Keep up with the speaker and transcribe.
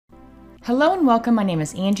Hello and welcome. My name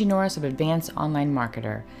is Angie Norris of Advanced Online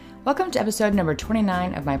Marketer. Welcome to episode number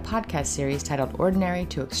 29 of my podcast series titled Ordinary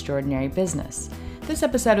to Extraordinary Business. This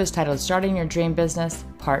episode is titled Starting Your Dream Business,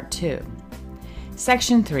 Part 2.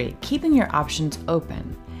 Section 3, Keeping Your Options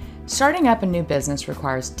Open. Starting up a new business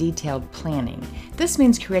requires detailed planning. This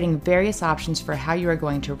means creating various options for how you are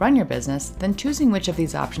going to run your business, then choosing which of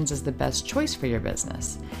these options is the best choice for your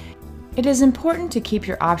business. It is important to keep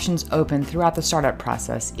your options open throughout the startup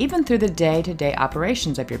process, even through the day-to-day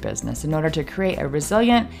operations of your business, in order to create a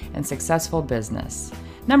resilient and successful business.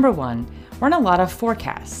 Number 1, run a lot of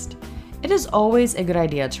forecasts. It is always a good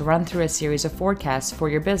idea to run through a series of forecasts for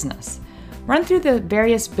your business. Run through the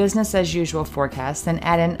various business-as-usual forecasts, then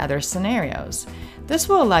add in other scenarios. This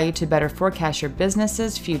will allow you to better forecast your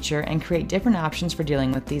business's future and create different options for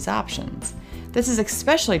dealing with these options. This is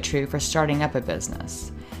especially true for starting up a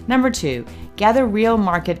business. Number 2, gather real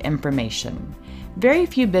market information. Very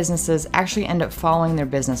few businesses actually end up following their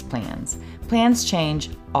business plans. Plans change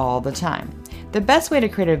all the time. The best way to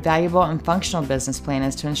create a valuable and functional business plan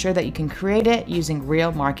is to ensure that you can create it using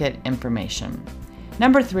real market information.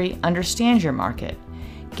 Number 3, understand your market.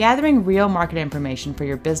 Gathering real market information for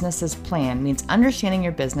your business's plan means understanding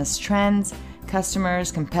your business trends,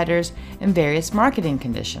 customers, competitors, and various marketing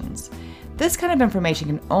conditions. This kind of information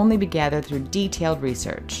can only be gathered through detailed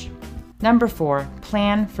research. Number 4,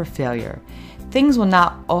 plan for failure. Things will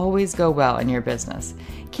not always go well in your business.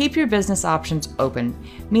 Keep your business options open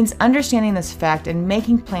means understanding this fact and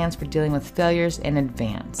making plans for dealing with failures in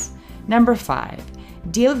advance. Number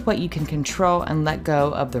 5, deal with what you can control and let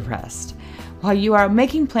go of the rest. While you are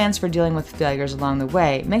making plans for dealing with failures along the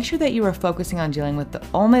way, make sure that you are focusing on dealing with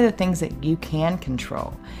only the things that you can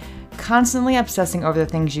control. Constantly obsessing over the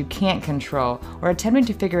things you can't control or attempting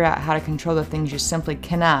to figure out how to control the things you simply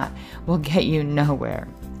cannot will get you nowhere.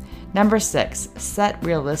 Number 6, set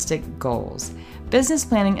realistic goals. Business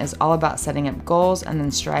planning is all about setting up goals and then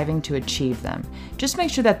striving to achieve them. Just make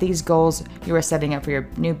sure that these goals you are setting up for your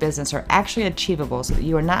new business are actually achievable so that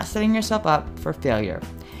you are not setting yourself up for failure.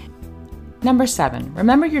 Number 7,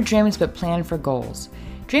 remember your dreams but plan for goals.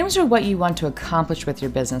 Dreams are what you want to accomplish with your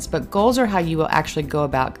business, but goals are how you will actually go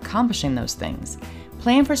about accomplishing those things.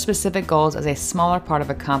 Plan for specific goals as a smaller part of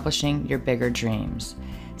accomplishing your bigger dreams.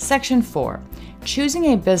 Section 4, choosing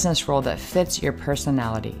a business role that fits your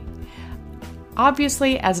personality.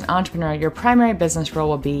 Obviously, as an entrepreneur, your primary business role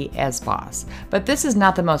will be as boss, but this is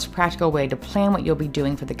not the most practical way to plan what you'll be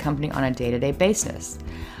doing for the company on a day-to-day basis.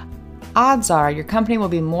 Odds are your company will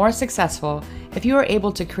be more successful if you are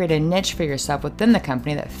able to create a niche for yourself within the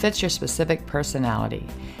company that fits your specific personality.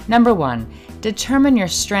 Number 1, determine your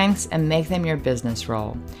strengths and make them your business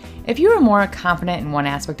role. If you are more confident in one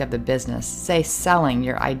aspect of the business, say selling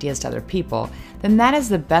your ideas to other people, then that is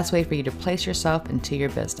the best way for you to place yourself into your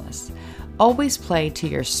business. Always play to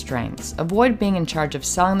your strengths. Avoid being in charge of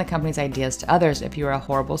selling the company's ideas to others if you are a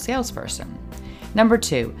horrible salesperson. Number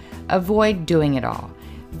 2, avoid doing it all.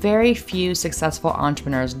 Very few successful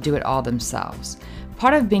entrepreneurs do it all themselves.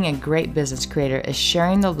 Part of being a great business creator is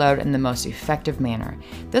sharing the load in the most effective manner.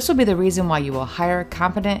 This will be the reason why you will hire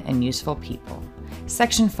competent and useful people.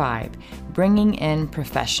 Section 5, bringing in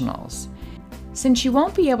professionals. Since you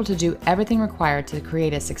won't be able to do everything required to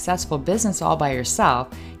create a successful business all by yourself,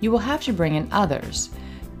 you will have to bring in others.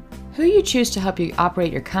 Who you choose to help you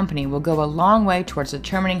operate your company will go a long way towards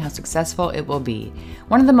determining how successful it will be.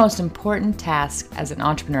 One of the most important tasks as an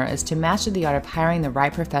entrepreneur is to master the art of hiring the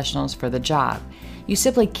right professionals for the job. You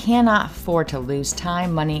simply cannot afford to lose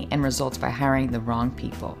time, money, and results by hiring the wrong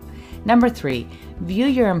people. Number 3, view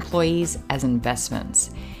your employees as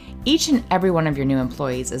investments. Each and every one of your new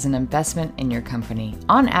employees is an investment in your company.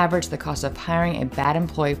 On average, the cost of hiring a bad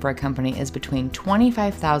employee for a company is between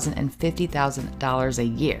 $25,000 and $50,000 a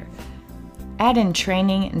year. Add in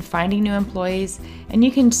training and finding new employees, and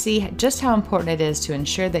you can see just how important it is to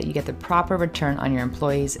ensure that you get the proper return on your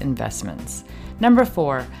employees' investments. Number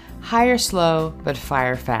 4, hire slow but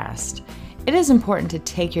fire fast. It is important to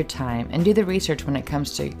take your time and do the research when it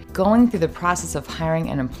comes to going through the process of hiring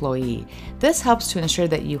an employee. This helps to ensure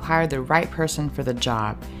that you hire the right person for the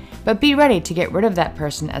job. But be ready to get rid of that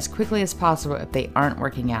person as quickly as possible if they aren't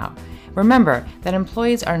working out. Remember that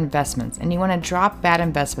employees are investments and you want to drop bad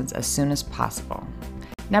investments as soon as possible.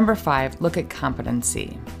 Number 5, look at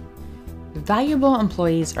competency. Valuable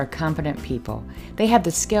employees are competent people. They have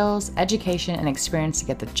the skills, education, and experience to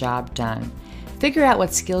get the job done. Figure out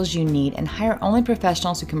what skills you need and hire only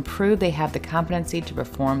professionals who can prove they have the competency to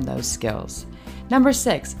perform those skills. Number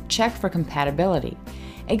 6, check for compatibility.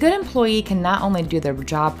 A good employee can not only do their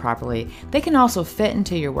job properly, they can also fit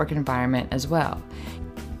into your work environment as well.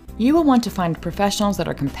 You will want to find professionals that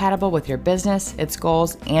are compatible with your business, its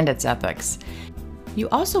goals, and its ethics. You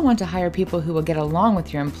also want to hire people who will get along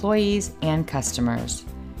with your employees and customers.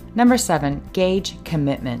 Number 7, gauge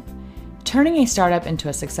commitment. Turning a startup into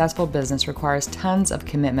a successful business requires tons of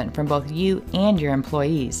commitment from both you and your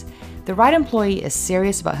employees. The right employee is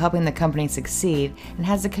serious about helping the company succeed and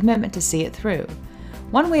has the commitment to see it through.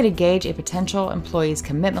 One way to gauge a potential employee's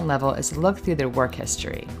commitment level is to look through their work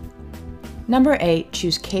history. Number 8,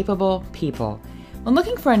 choose capable people. When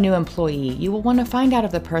looking for a new employee, you will want to find out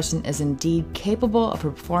if the person is indeed capable of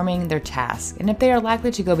performing their task and if they are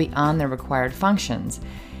likely to go beyond their required functions.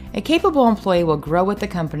 A capable employee will grow with the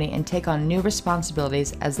company and take on new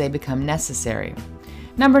responsibilities as they become necessary.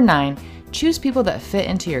 Number 9, choose people that fit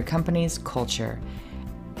into your company's culture.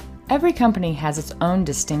 Every company has its own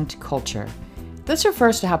distinct culture. This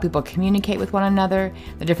refers to how people communicate with one another,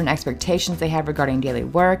 the different expectations they have regarding daily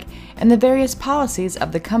work, and the various policies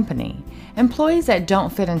of the company. Employees that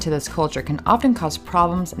don't fit into this culture can often cause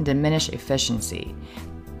problems and diminish efficiency.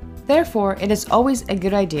 Therefore, it is always a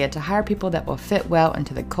good idea to hire people that will fit well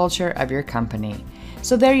into the culture of your company.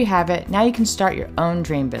 So there you have it. Now you can start your own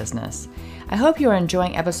dream business. I hope you are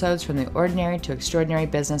enjoying episodes from the Ordinary to Extraordinary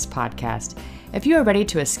Business podcast. If you are ready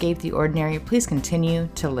to escape the ordinary, please continue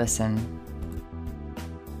to listen.